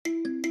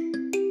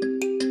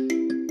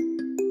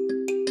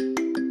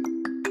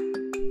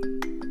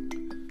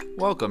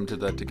Welcome to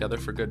the Together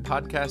for Good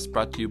podcast,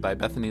 brought to you by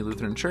Bethany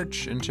Lutheran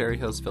Church in Cherry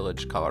Hills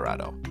Village,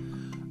 Colorado.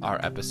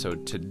 Our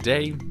episode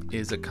today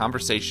is a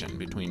conversation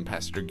between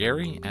Pastor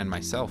Gary and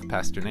myself,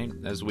 Pastor Nate,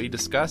 as we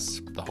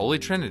discuss the Holy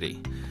Trinity.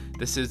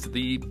 This is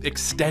the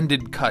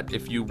extended cut,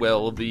 if you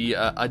will, the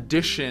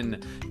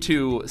addition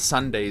to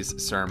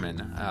Sunday's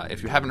sermon.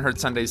 If you haven't heard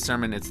Sunday's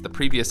sermon, it's the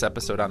previous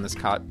episode on this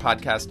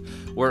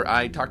podcast where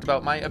I talked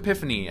about my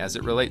epiphany as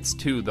it relates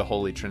to the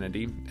Holy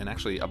Trinity, and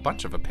actually a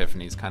bunch of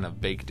epiphanies kind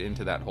of baked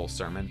into that whole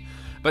sermon.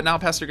 But now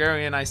Pastor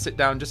Gary and I sit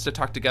down just to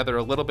talk together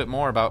a little bit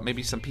more about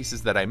maybe some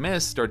pieces that I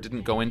missed or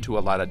didn't go into a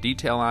lot of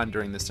detail on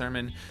during the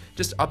sermon,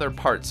 just other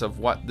parts of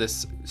what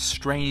this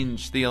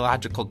strange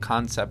theological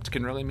concept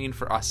can really mean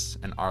for us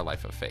and our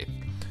life of faith.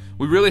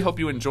 We really hope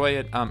you enjoy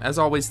it. As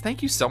always,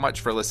 thank you so much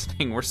for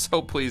listening. We're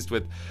so pleased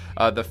with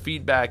the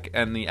feedback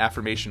and the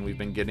affirmation we've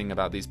been getting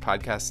about these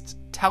podcasts.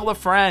 Tell a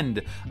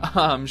friend.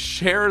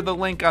 Share the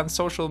link on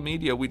social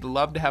media. We'd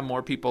love to have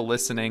more people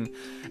listening.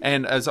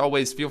 And as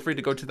always, feel free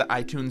to go to the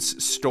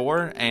iTunes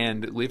store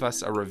and leave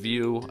us a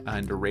review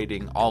and a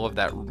rating. All of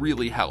that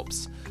really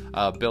helps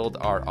build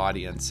our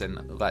audience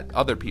and let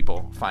other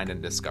people find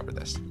and discover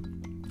this.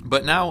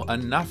 But now,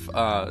 enough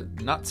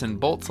nuts and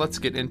bolts. Let's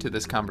get into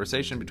this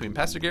conversation between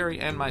Pastor Gary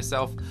and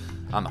myself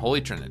on the Holy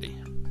Trinity.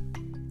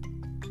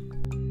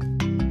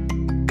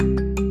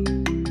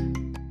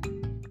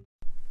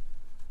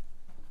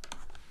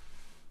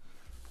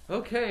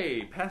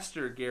 Okay,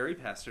 Pastor Gary,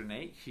 Pastor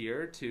Nate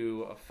here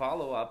to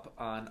follow up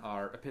on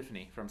our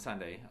Epiphany from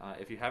Sunday.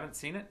 If you haven't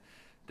seen it,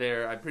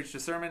 I preached a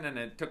sermon and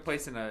it took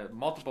place in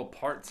multiple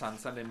parts on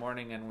Sunday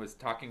morning and was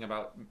talking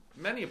about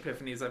many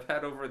epiphanies I've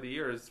had over the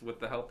years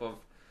with the help of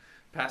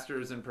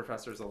pastors and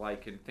professors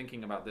alike in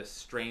thinking about this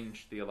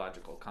strange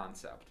theological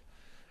concept.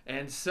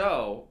 And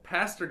so,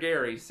 Pastor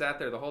Gary sat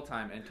there the whole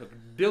time and took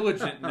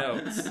diligent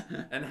notes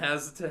and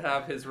has to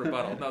have his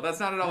rebuttal. No, that's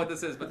not at all what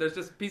this is, but there's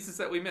just pieces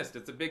that we missed.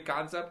 It's a big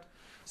concept,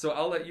 so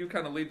I'll let you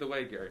kind of lead the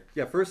way, Gary.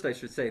 Yeah, first I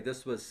should say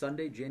this was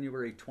Sunday,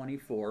 January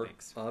 24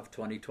 of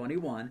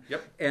 2021.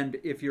 Yep. And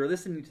if you're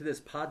listening to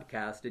this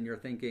podcast and you're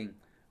thinking,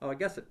 oh, I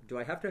guess, do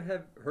I have to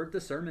have heard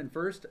the sermon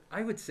first?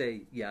 I would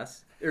say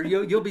yes. Or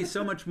you'll be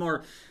so much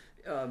more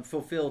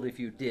fulfilled if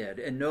you did.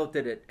 And note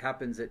that it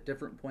happens at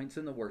different points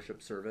in the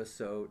worship service,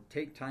 so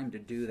take time to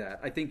do that.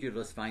 I think you'll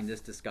just find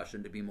this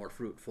discussion to be more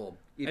fruitful.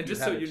 And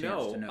just so you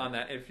know on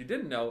that, if you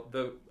didn't know,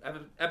 the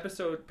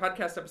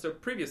podcast episode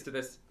previous to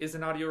this is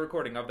an audio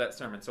recording of that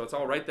sermon, so it's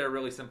all right there,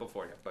 really simple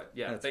for you. But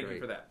yeah, That's thank great.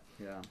 you for that.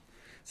 Yeah.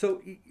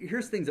 So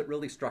here's things that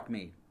really struck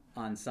me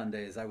on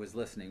Sunday as I was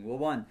listening. Well,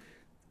 one,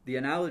 the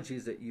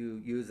analogies that you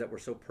use that were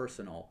so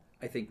personal,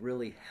 I think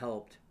really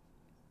helped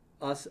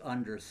us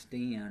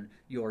understand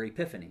your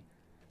epiphany,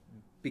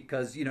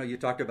 because you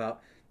talked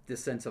about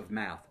this sense of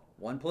math.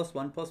 1 +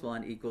 1 +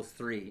 1 =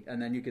 3,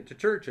 and then you get to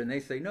church and they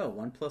say no,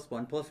 1 +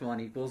 1 +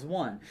 1 =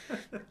 1.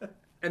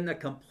 And the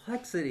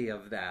complexity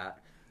of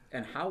that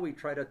and how we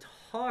try to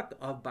talk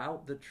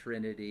about the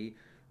Trinity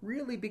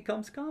really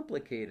becomes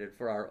complicated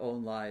for our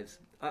own lives.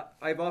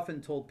 I've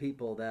often told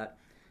people that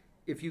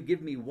if you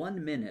give me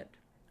 1 minute,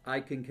 I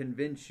can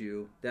convince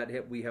you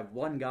that we have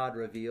one God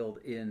revealed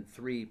in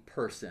 3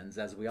 persons,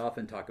 as we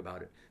often talk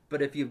about it.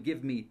 But if you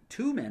give me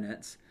 2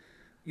 minutes,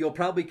 you'll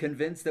probably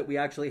convince that we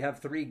actually have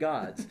 3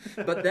 gods.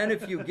 But then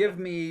if you give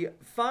me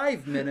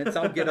 5 minutes,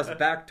 I'll get us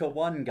back to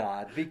one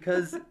God,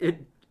 because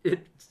it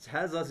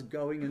has us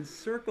going in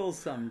circles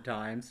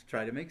sometimes to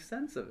try to make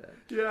sense of it.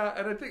 Yeah,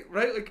 and I think,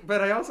 right,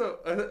 but I also,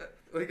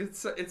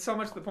 it's so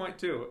much the point,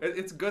 too.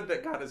 It's good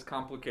that God is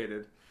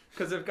complicated.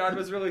 Because if God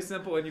was really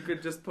simple and you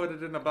could just put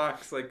it in a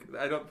box,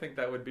 I don't think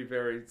that would be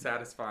very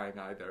satisfying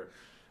either.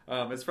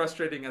 As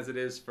frustrating as it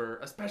is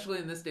especially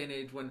in this day and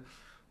age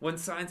when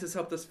science has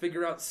helped us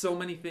figure out so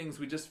many things,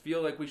 we just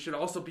feel like we should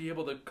also be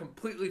able to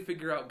completely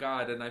figure out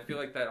God. And I feel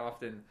like that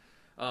often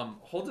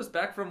holds us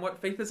back from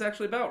what faith is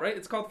actually about, right?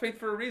 It's called faith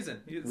for a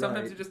reason.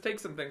 Sometimes you just take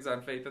some things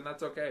on faith, and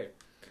that's okay.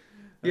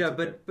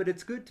 But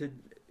it's good to...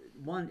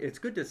 it's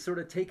good to sort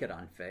of take it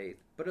on faith,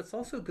 but it's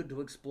also good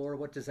to explore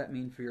what does that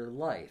mean for your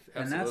life.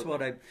 Absolutely. And that's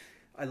what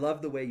I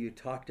love the way you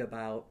talked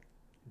about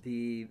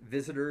the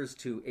visitors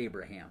to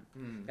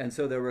Abraham. And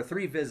so there were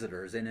 3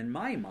 visitors, and in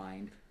my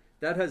mind,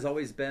 that has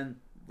always been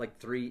like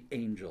 3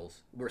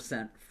 angels were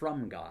sent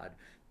from God.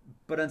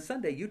 But on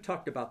Sunday, you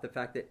talked about the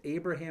fact that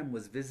Abraham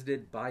was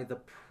visited by the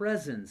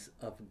presence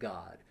of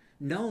God,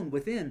 known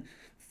within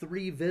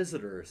 3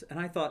 visitors. And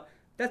I thought,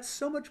 that's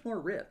so much more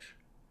rich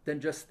than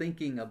just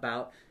thinking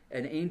about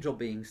an angel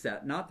being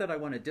sent. Not that I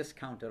want to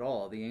discount at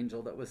all the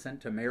angel that was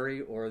sent to Mary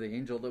or the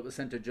angel that was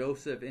sent to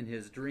Joseph in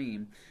his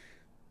dream,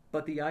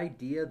 but the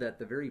idea that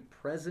the very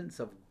presence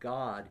of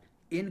God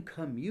in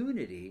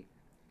community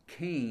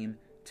came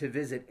to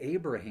visit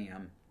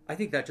Abraham, I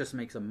think that just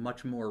makes a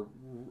much more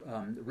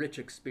rich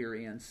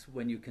experience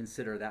when you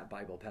consider that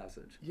Bible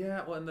passage.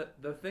 Yeah, well, and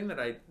the thing that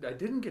I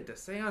didn't get to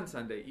say on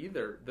Sunday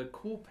either, the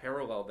cool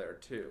parallel there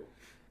too,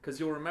 Because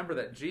you'll remember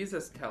that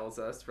Jesus tells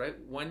us, right,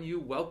 when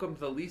you welcomed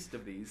the least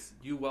of these,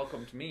 you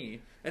welcomed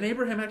me. And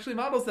Abraham actually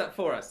models that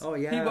for us. Oh,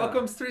 yeah. He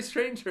welcomes 3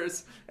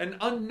 strangers and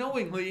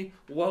unknowingly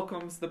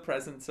welcomes the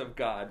presence of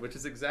God, which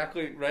is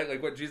exactly, right,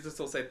 like what Jesus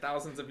will say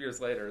thousands of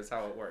years later is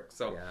how it works.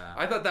 So Yeah.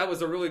 I thought that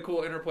was a really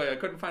cool interplay. I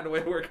couldn't find a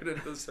way to work it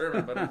into the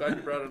sermon, but I'm glad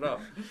you brought it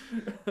up.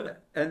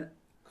 And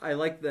I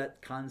like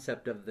that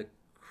concept of the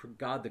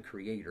God the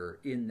Creator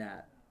in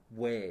that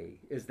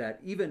way, is that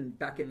even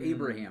back at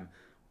Abraham,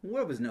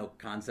 there was no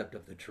concept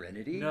of the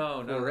Trinity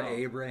for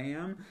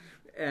Abraham.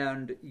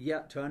 And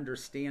yet to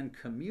understand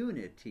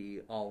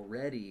community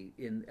already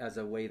as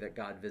a way that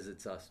God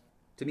visits us,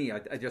 to me,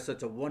 I just,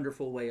 it's a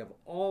wonderful way of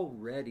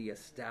already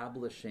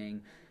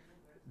establishing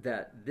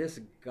that this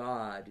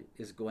God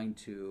is going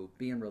to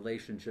be in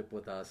relationship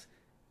with us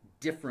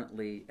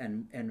differently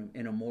and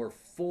in a more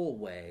full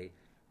way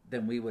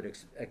than we would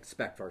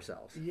expect for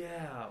ourselves.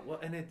 Yeah, well,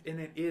 and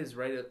it is,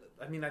 right?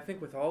 I mean, I think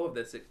with all of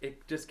this,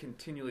 it just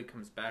continually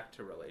comes back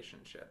to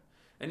relationship.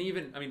 And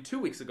even, I mean, 2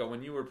 weeks ago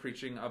when you were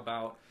preaching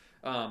about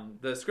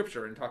the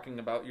Scripture and talking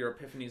about your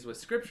epiphanies with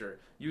Scripture,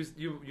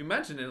 you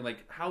mentioned it,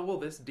 like, how will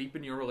this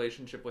deepen your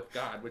relationship with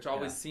God, which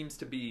always seems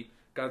to be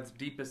God's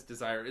deepest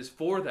desire is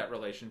for that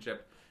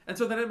relationship. And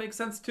so then it makes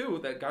sense,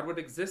 too, that God would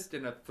exist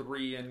in a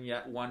 3 and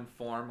yet 1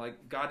 form.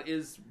 Like, God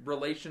is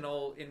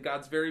relational in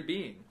God's very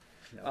being.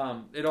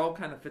 It all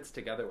kind of fits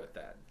together with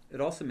that.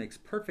 It also makes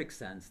perfect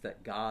sense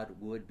that God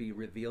would be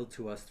revealed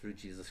to us through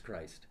Jesus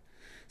Christ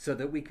so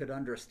that we could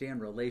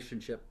understand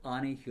relationship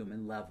on a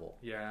human level.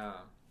 Yeah.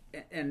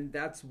 And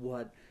that's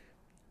what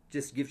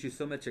just gives you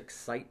so much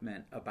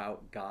excitement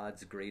about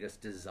God's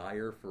greatest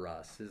desire for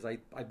us, is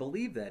I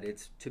believe that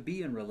it's to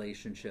be in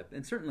relationship.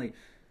 And certainly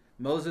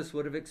Moses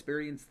would have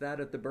experienced that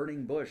at the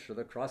burning bush or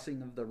the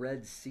crossing of the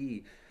Red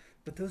Sea.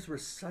 But those were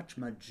such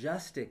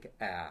majestic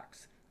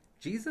acts.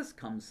 Jesus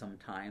comes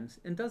sometimes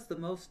and does the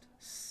most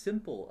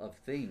simple of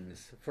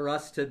things for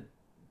us to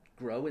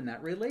grow in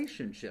that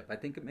relationship. I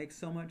think it makes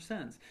so much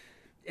sense.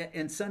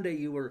 And Sunday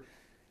you were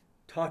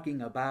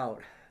talking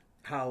about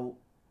how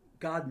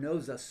God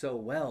knows us so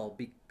well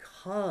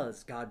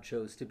because God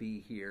chose to be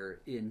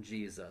here in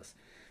Jesus.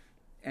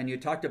 And you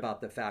talked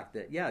about the fact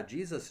that,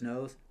 Jesus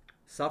knows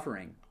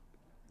suffering.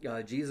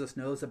 Jesus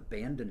knows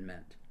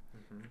abandonment.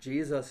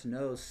 Jesus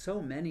knows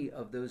so many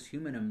of those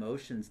human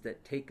emotions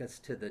that take us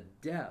to the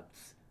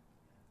depths.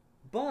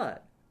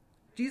 But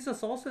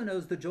Jesus also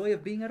knows the joy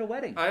of being at a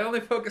wedding. I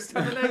only focused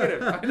on the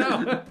negative. I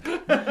know.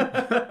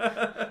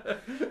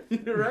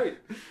 You're right.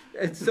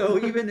 And so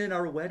even in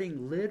our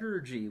wedding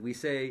liturgy, we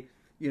say,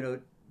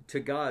 to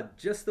God,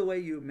 just the way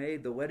you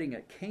made the wedding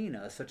at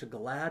Cana such a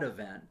glad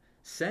event,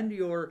 send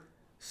your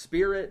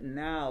Spirit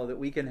now that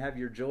we can have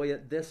your joy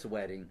at this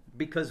wedding,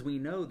 because we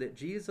know that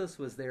Jesus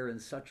was there in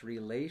such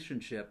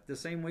relationship, the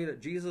same way that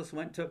Jesus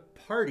went to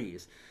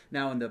parties.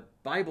 Now in the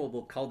Bible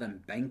we'll call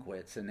them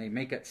banquets, and they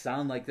make it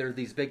sound like they're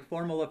these big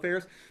formal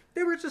affairs.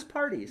 They were just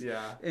parties.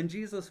 Yeah. And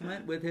Jesus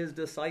went with his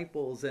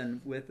disciples and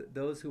with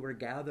those who were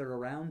gathered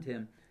around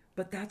him.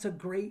 But that's a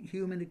great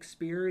human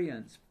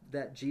experience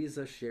that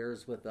Jesus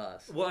shares with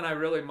us. Well, and I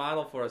really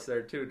model for us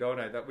there too, don't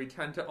I? That we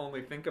tend to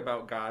only think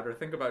about God or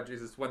think about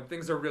Jesus when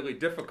things are really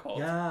difficult.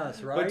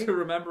 Yes, right. But to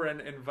remember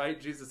and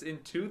invite Jesus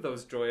into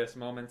those joyous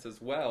moments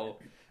as well,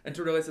 and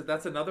to realize that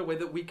that's another way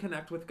that we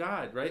connect with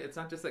God, right? It's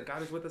not just that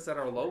God is with us at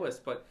our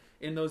lowest, but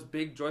in those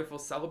big, joyful,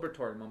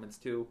 celebratory moments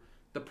too,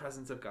 the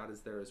presence of God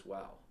is there as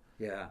well.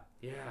 Yeah.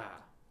 Yeah.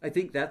 I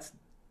think that's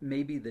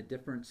maybe the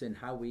difference in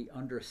how we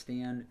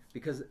understand,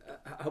 because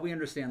how we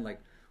understand, like,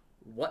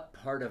 what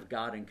part of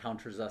God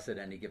encounters us at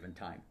any given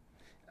time.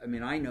 I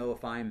mean, I know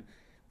if I'm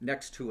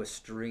next to a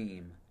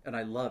stream and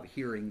I love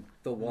hearing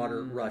the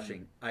water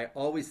rushing, I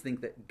always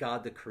think that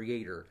God the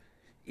Creator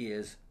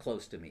is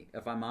close to me.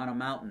 If I'm on a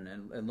mountain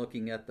and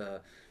looking at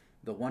the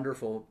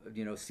wonderful,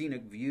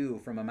 scenic view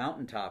from a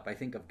mountaintop, I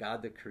think of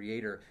God the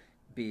Creator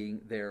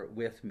being there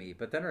with me.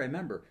 But then I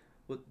remember,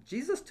 well,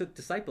 Jesus took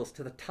disciples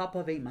to the top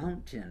of a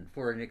mountain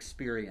for an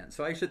experience.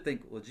 So I should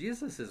think, well,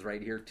 Jesus is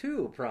right here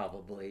too,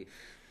 probably.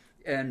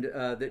 And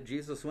that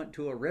Jesus went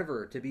to a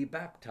river to be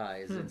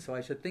baptized. And so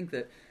I should think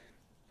that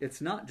it's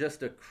not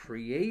just a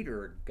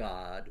creator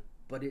God,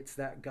 but it's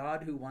that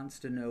God who wants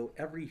to know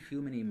every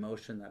human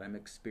emotion that I'm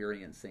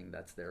experiencing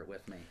that's there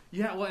with me.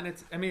 Yeah, well, and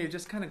it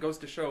just kind of goes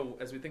to show,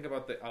 as we think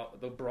about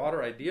the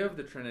broader idea of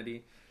the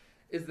Trinity,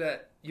 is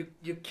that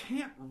you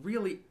can't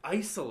really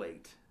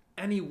isolate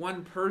any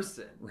one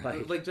person.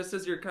 Right. Like, just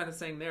as you're kind of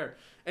saying there.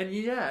 And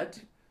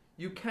yet,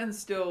 you can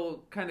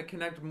still kind of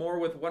connect more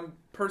with one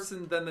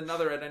person than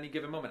another at any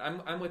given moment.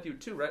 I'm with you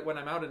too, right? When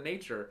I'm out in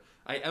nature,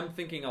 I am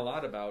thinking a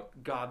lot about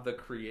God the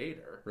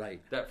Creator.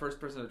 Right. That first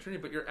person of the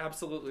Trinity, but you're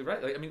absolutely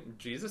right. Like, I mean,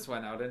 Jesus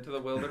went out into the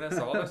wilderness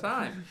all the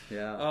time.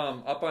 Yeah.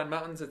 Up on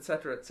mountains,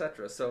 etc.,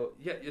 etc. So,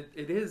 yeah,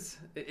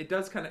 it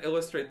does kind of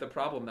illustrate the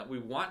problem that we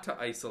want to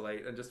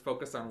isolate and just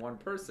focus on one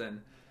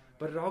person,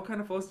 but it all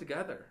kind of flows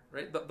together,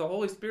 right? The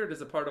Holy Spirit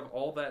is a part of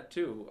all that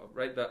too,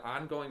 right? The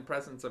ongoing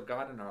presence of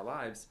God in our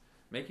lives,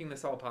 making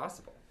this all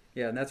possible.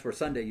 Yeah, and that's where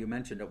Sunday you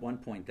mentioned at one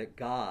point that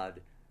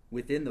God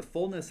within the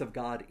fullness of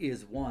God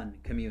is one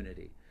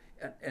community.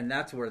 And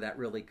that's where that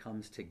really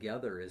comes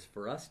together, is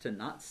for us to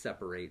not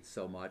separate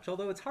so much,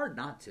 although it's hard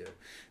not to,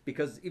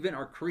 because even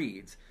our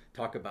creeds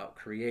talk about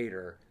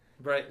creator,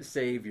 right,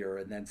 savior,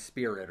 and then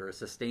spirit or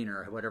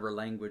sustainer, whatever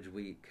language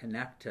we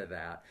connect to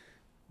that.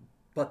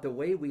 But the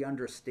way we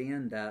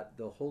understand that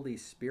the Holy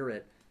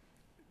Spirit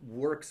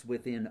works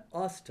within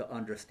us to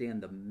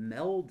understand the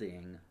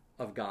melding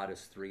of God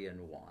as three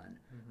in one,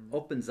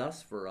 opens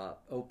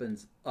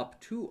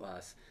up to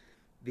us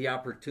the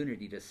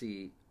opportunity to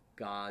see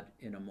God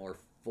in a more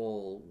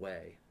full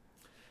way.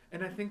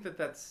 And I think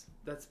that's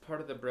part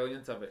of the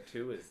brilliance of it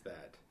too, is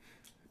that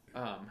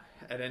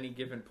at any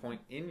given point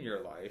in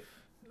your life,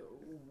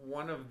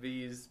 one of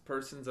these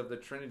persons of the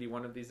Trinity,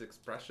 one of these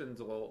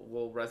expressions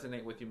will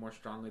resonate with you more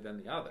strongly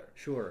than the other.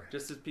 Sure.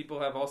 Just as people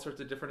have all sorts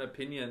of different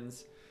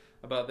opinions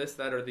about this,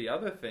 that, or the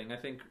other thing, I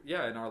think,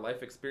 yeah, in our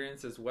life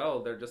experience as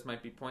well, there just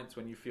might be points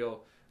when you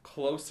feel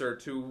closer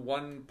to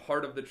one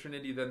part of the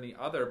Trinity than the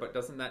other, but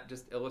doesn't that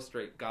just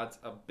illustrate God's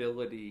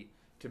ability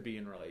to be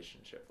in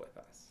relationship with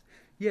us?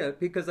 Yeah,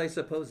 because I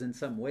suppose in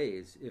some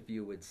ways, if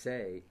you would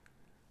say,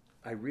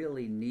 I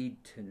really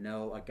need to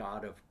know a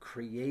God of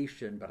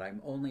creation, but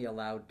I'm only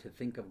allowed to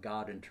think of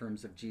God in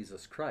terms of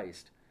Jesus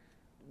Christ,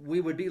 we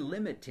would be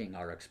limiting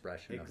our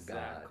expression of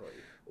God.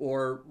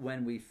 Or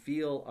when we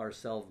feel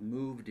ourselves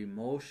moved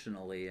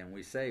emotionally and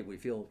we say we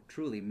feel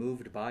truly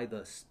moved by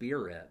the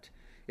Spirit,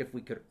 if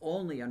we could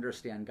only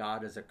understand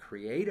God as a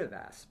creative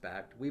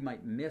aspect, we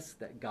might miss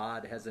that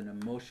God has an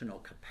emotional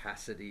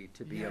capacity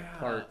to be a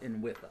part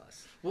and with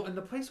us. Well, and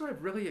the place where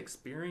I've really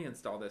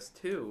experienced all this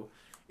too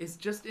is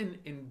just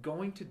in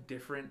going to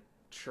different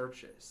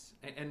churches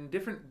and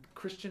different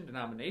Christian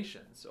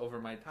denominations over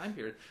my time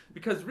period.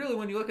 Because really,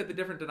 when you look at the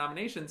different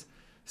denominations,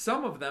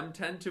 some of them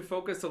tend to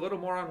focus a little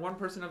more on one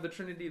person of the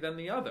Trinity than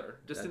the other,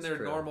 just in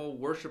their normal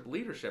worship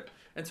leadership.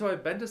 And so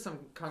I've been to some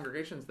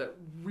congregations that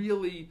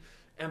really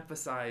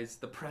emphasize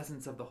the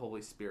presence of the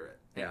Holy Spirit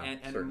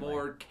and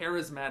more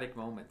charismatic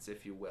moments,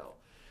 if you will.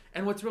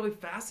 And what's really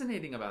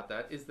fascinating about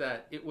that is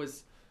that it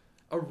was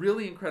a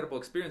really incredible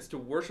experience to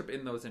worship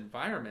in those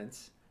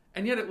environments,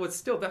 and yet it was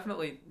still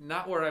definitely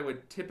not where I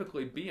would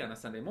typically be on a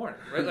Sunday morning,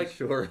 right? Like,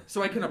 Sure.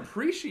 So I can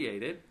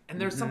appreciate it, and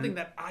there's something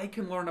that I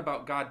can learn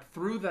about God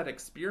through that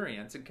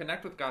experience and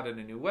connect with God in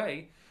a new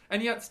way,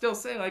 and yet still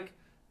say, like,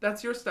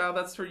 that's your style,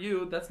 that's for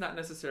you, that's not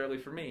necessarily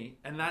for me,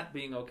 and that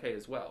being okay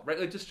as well, right?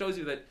 It just shows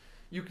you that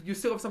you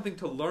still have something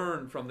to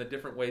learn from the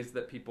different ways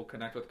that people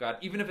connect with God,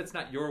 even if it's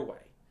not your way.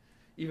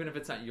 Even if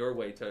it's not your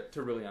way to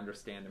really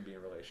understand and be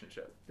in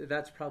relationship.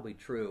 That's probably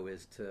true,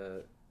 is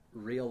to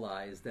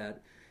realize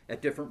that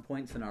at different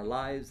points in our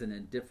lives and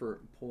in different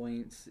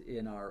points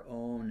in our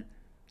own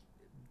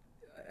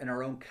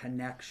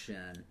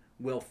connection,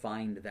 we'll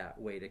find that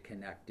way to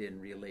connect in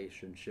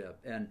relationship.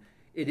 And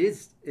it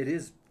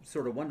is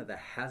sort of one of the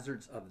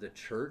hazards of the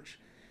church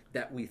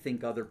that we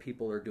think other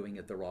people are doing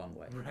it the wrong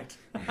way. Right.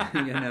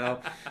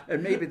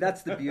 And maybe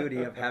that's the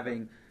beauty of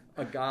having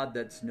a God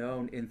that's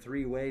known in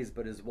three ways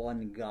but is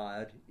one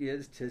God,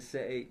 is to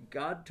say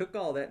God took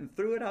all that and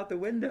threw it out the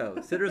window.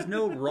 So there's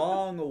no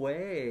wrong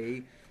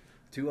way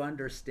to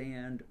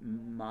understand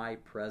my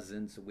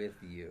presence with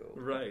you.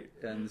 Right.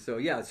 And so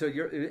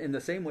you're in the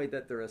same way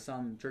that there are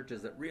some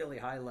churches that really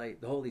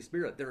highlight the Holy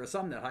Spirit, there are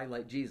some that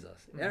highlight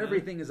Jesus.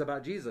 Everything is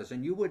about Jesus,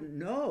 and you wouldn't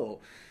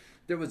know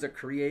there was a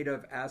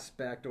creative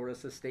aspect or a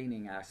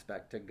sustaining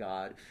aspect to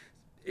God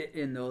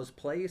in those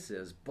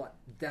places, but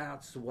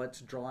that's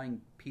what's drawing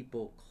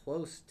people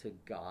close to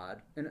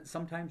God. And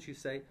sometimes you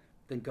say,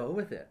 then go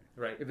with it.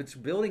 Right. If it's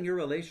building your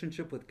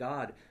relationship with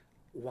God,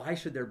 why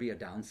should there be a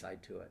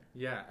downside to it?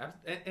 Yeah,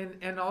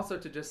 and also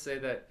to just say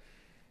that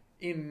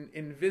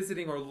in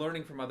visiting or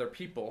learning from other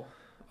people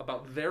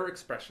about their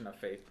expression of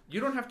faith, you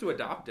don't have to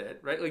adopt it,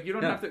 right? Like, you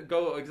don't have to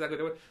go exactly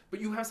the way,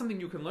 but you have something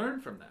you can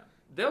learn from them.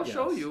 They'll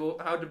show you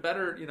how to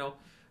better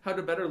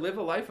live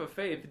a life of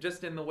faith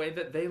just in the way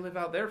that they live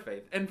out their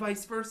faith, and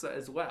vice versa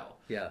as well.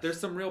 Yes. There's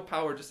some real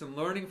power just in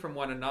learning from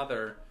one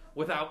another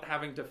without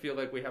having to feel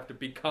like we have to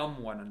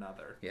become one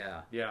another.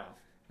 Yeah. Yeah.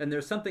 And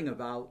there's something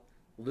about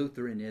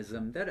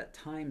Lutheranism that at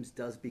times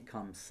does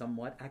become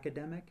somewhat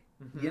academic.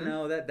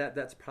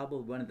 That's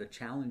probably one of the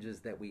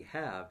challenges that we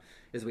have,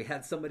 is we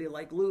had somebody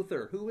like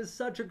Luther, who was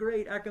such a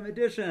great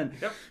academician.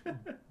 Yep.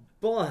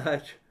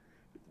 But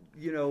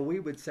we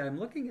would say, I'm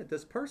looking at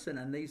this person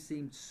and they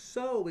seem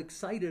so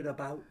excited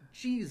about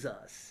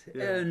Jesus.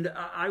 Yeah. And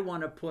I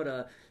want to put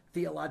a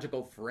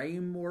theological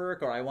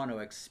framework, or I want to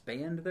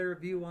expand their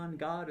view on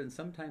God. And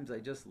sometimes I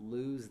just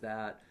lose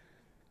that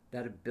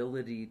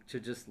ability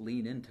to just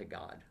lean into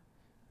God.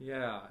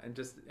 Yeah,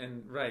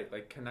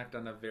 like connect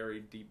on a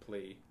very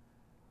deeply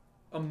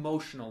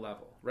emotional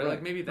level, right?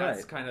 Like maybe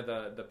that's kind of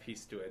the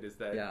piece to it, is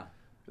that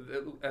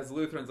as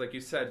Lutherans, like you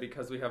said,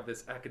 because we have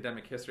this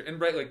academic history, and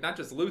like not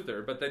just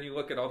Luther, but then you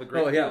look at all the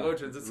great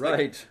theologians, it's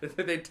like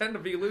they tend to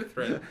be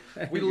Lutheran.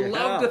 We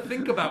love to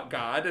think about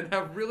God and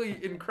have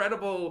really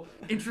incredible,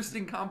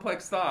 interesting,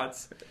 complex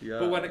thoughts,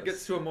 but when it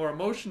gets to a more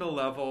emotional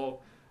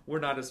level, we're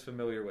not as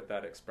familiar with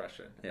that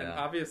expression. Yeah. And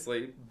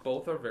obviously,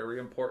 both are very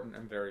important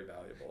and very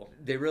valuable.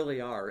 They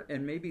really are.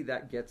 And maybe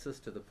that gets us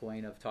to the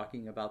point of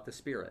talking about the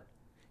Spirit,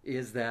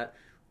 is that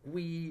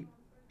we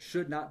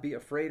should not be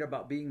afraid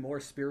about being more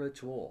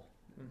spiritual,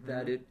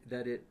 that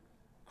it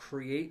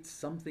creates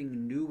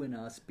something new in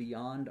us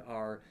beyond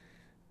our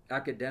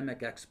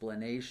academic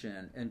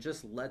explanation and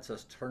just lets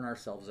us turn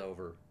ourselves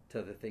over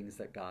to the things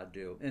that God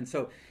do. And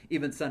so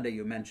even Sunday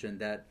you mentioned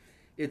that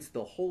it's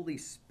the Holy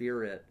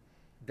Spirit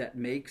that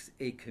makes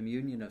a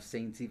communion of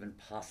saints even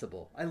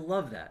possible. I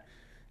love that.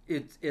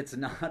 It's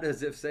not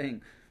as if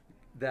saying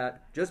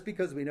that just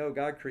because we know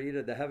God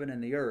created the heaven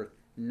and the earth,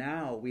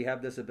 now we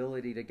have this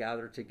ability to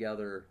gather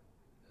together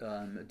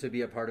to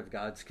be a part of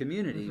God's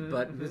community.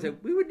 But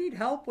we would need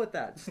help with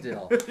that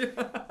still.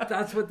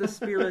 That's what the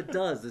Spirit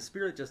does. The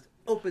Spirit just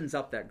opens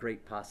up that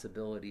great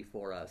possibility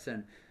for us.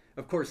 And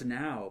of course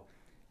now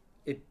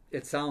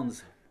it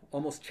sounds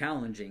almost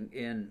challenging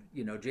in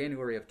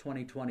January of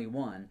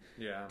 2021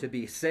 to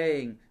be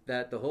saying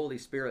that the Holy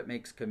Spirit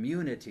makes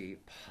community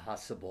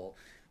possible.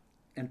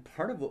 And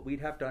part of what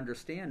we'd have to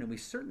understand, and we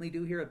certainly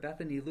do here at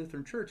Bethany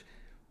Lutheran Church,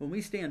 when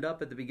we stand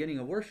up at the beginning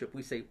of worship,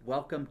 we say,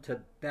 "Welcome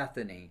to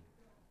Bethany."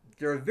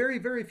 There are very,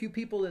 very few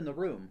people in the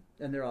room,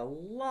 and there are a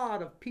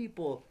lot of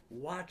people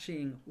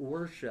watching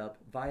worship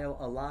via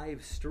a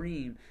live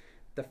stream.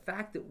 The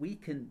fact that we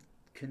can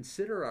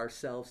consider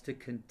ourselves to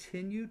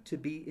continue to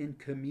be in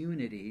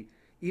community,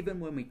 even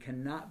when we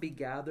cannot be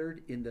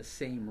gathered in the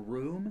same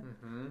room,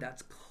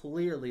 that's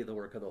clearly the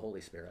work of the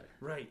Holy Spirit.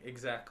 Right,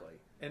 exactly.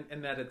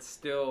 And that it's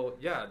still,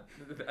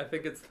 I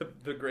think it's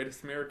the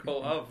greatest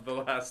miracle of the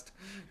last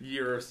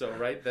year or so,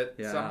 right? That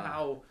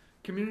somehow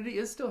community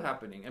is still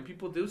happening, and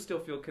people do still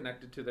feel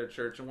connected to their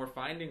church, and we're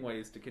finding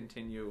ways to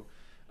continue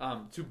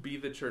to be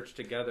the church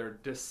together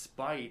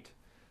despite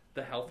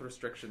the health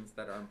restrictions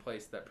that are in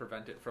place that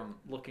prevent it from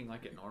looking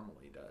like it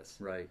normally does.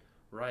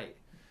 Right.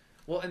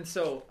 Well, and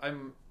so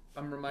I'm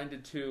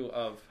reminded too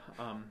of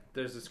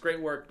there's this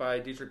great work by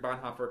Dietrich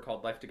Bonhoeffer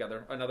called Life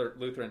Together, another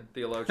Lutheran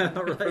theologian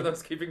for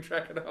those keeping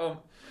track at home.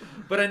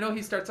 But I know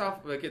he starts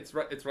off like it's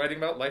writing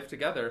about life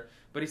together,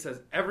 but he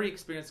says every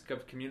experience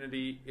of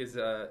community is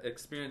an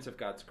experience of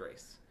God's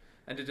grace,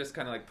 and to just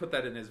kind of like put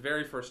that in his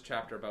very first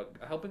chapter about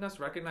helping us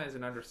recognize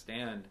and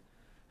understand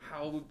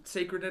how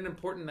sacred and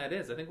important that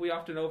is. I think we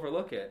often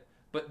overlook it,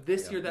 but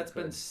this year that's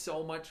been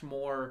so much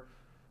more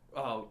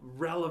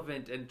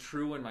relevant and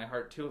true in my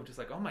heart too. Of just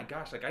like, oh my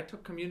gosh, like I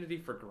took community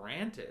for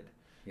granted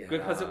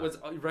because it was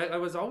I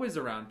was always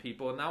around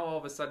people, and now all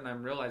of a sudden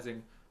I'm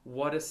realizing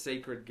what a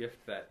sacred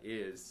gift that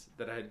is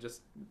that I had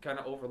just kind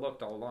of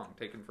overlooked all along,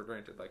 taken for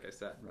granted, like I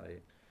said.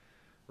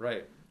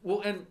 Right.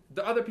 Well, and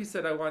the other piece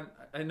that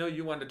I know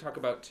you wanted to talk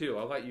about too.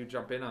 I'll let you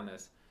jump in on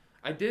this.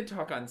 I did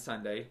talk on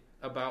Sunday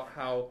about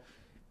how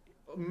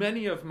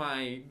many of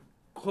my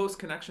close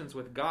connections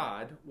with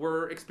God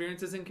were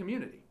experiences in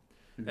community.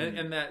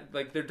 And that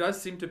like there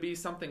does seem to be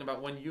something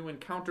about when you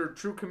encounter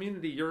true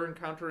community, you're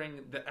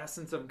encountering the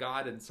essence of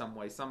God in some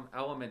way, some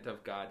element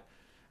of God.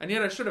 And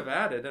yet I should have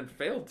added and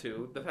failed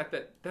to the fact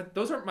that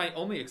those aren't my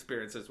only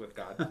experiences with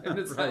God. And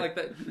it's not like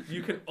that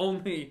you can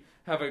only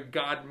have a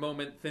God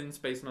moment, thin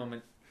space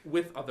moment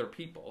with other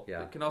people.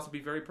 It can also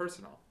be very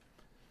personal.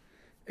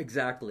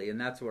 Exactly,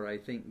 and that's where I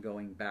think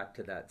going back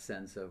to that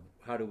sense of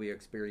how do we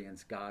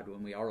experience God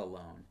when we are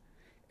alone.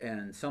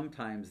 And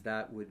sometimes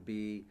that would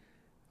be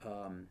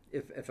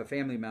if a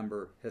family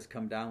member has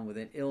come down with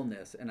an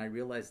illness and I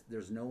realize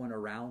there's no one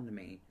around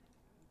me,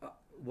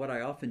 what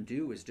I often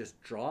do is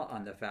just draw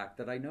on the fact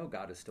that I know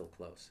God is still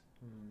close.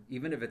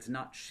 Even if it's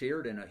not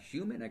shared in a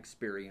human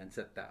experience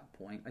at that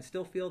point, I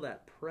still feel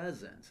that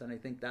presence, and I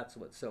think that's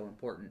what's so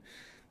important.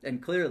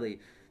 And clearly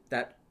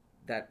that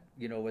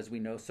as we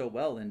know so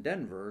well in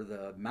Denver,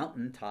 the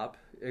mountaintop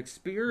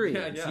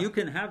experience, you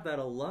can have that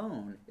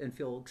alone and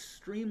feel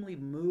extremely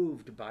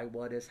moved by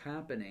what is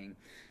happening.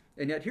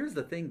 And yet here's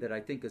the thing that I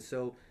think is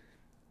so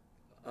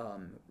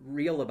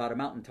real about a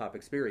mountaintop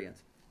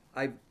experience.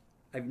 I've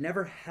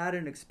never had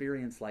an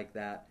experience like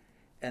that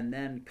and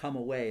then come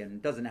away, and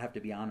it doesn't have to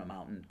be on a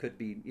mountain. Could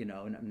be,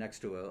 next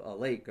to a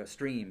lake, a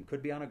stream,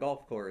 could be on a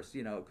golf course,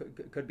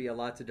 could be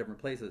lots of different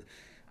places.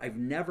 I've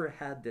never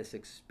had this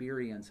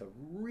experience of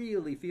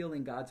really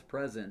feeling God's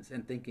presence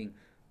and thinking,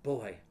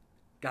 boy,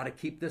 got to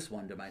keep this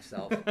one to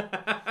myself.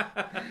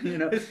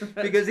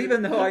 Because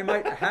even though I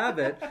might have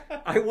it,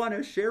 I want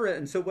to share it.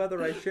 And so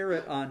whether I share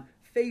it on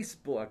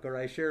Facebook or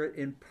I share it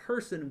in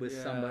person with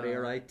somebody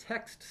or I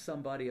text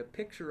somebody a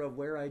picture of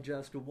where I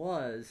just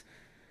was,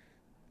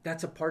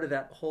 that's a part of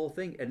that whole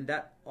thing. And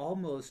that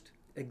almost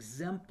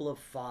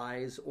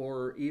exemplifies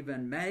or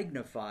even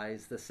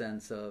magnifies the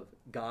sense of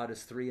God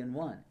is three in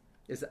one.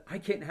 Is that I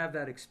can't have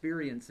that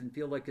experience and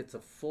feel like it's a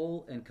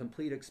full and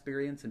complete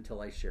experience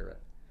until I share it.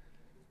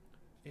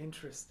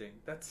 Interesting.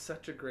 That's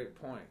such a great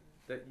point.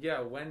 That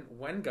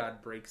when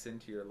God breaks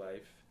into your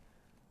life,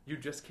 you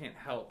just can't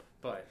help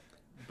but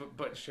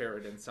share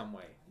it in some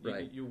way.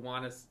 You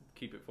want to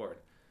keep it forward.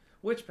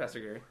 Which,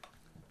 Pastor Gary,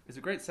 is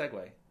a great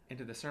segue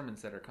into the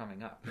sermons that are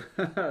coming up.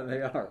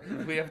 They are.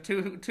 We have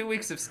two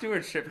weeks of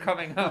stewardship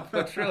coming up,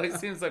 which really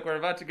seems like we're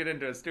about to get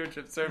into a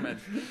stewardship sermon.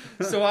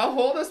 So I'll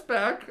hold us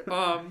back.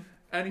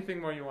 Anything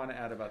more you want to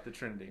add about the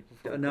Trinity?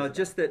 No,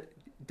 just that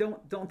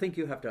don't think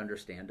you have to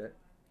understand it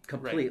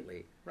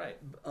completely. Right.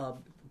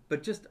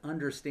 But just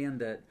understand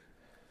that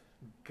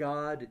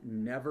God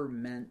never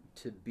meant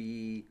to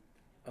be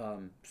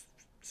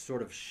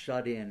sort of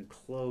shut in,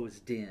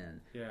 closed in.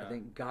 Yeah. I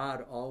think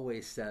God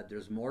always said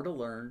there's more to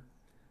learn,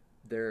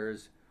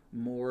 there's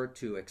more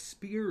to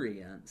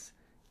experience,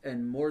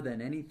 and more than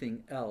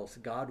anything else,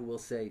 God will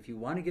say, if you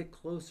want to get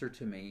closer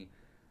to me,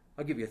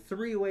 I'll give you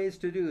 3 ways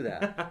to do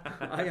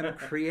that. I am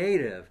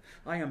creative.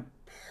 I am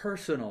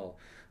personal.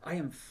 I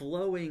am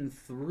flowing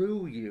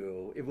through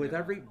you. With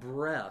every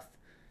breath,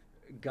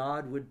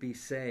 God would be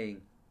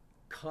saying,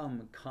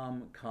 come,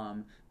 come,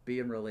 come, be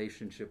in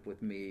relationship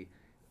with me.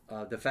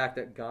 The fact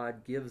that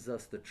God gives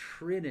us the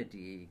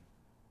Trinity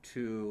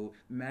to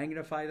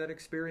magnify that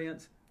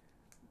experience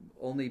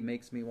only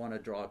makes me want to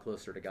draw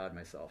closer to God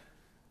myself.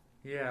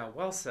 Yeah,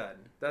 well said.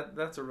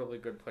 That's a really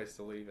good place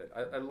to leave it.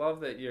 I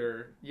love that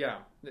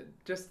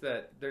just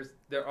that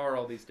there are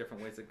all these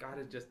different ways that God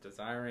is just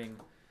desiring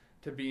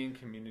to be in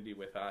community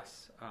with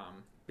us,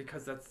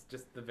 because that's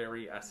just the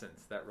very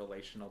essence, that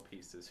relational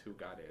piece is who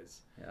God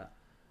is. Yeah.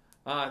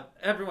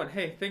 Everyone,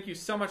 hey, thank you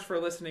so much for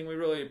listening. We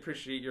really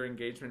appreciate your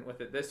engagement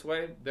with it this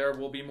way. There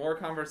will be more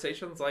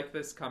conversations like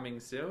this coming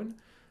soon.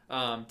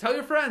 Tell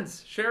your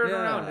friends, share it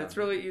around. It's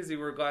really easy.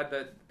 We're glad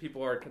that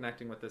people are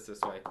connecting with us this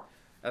way.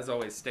 As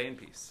always, stay in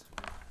peace.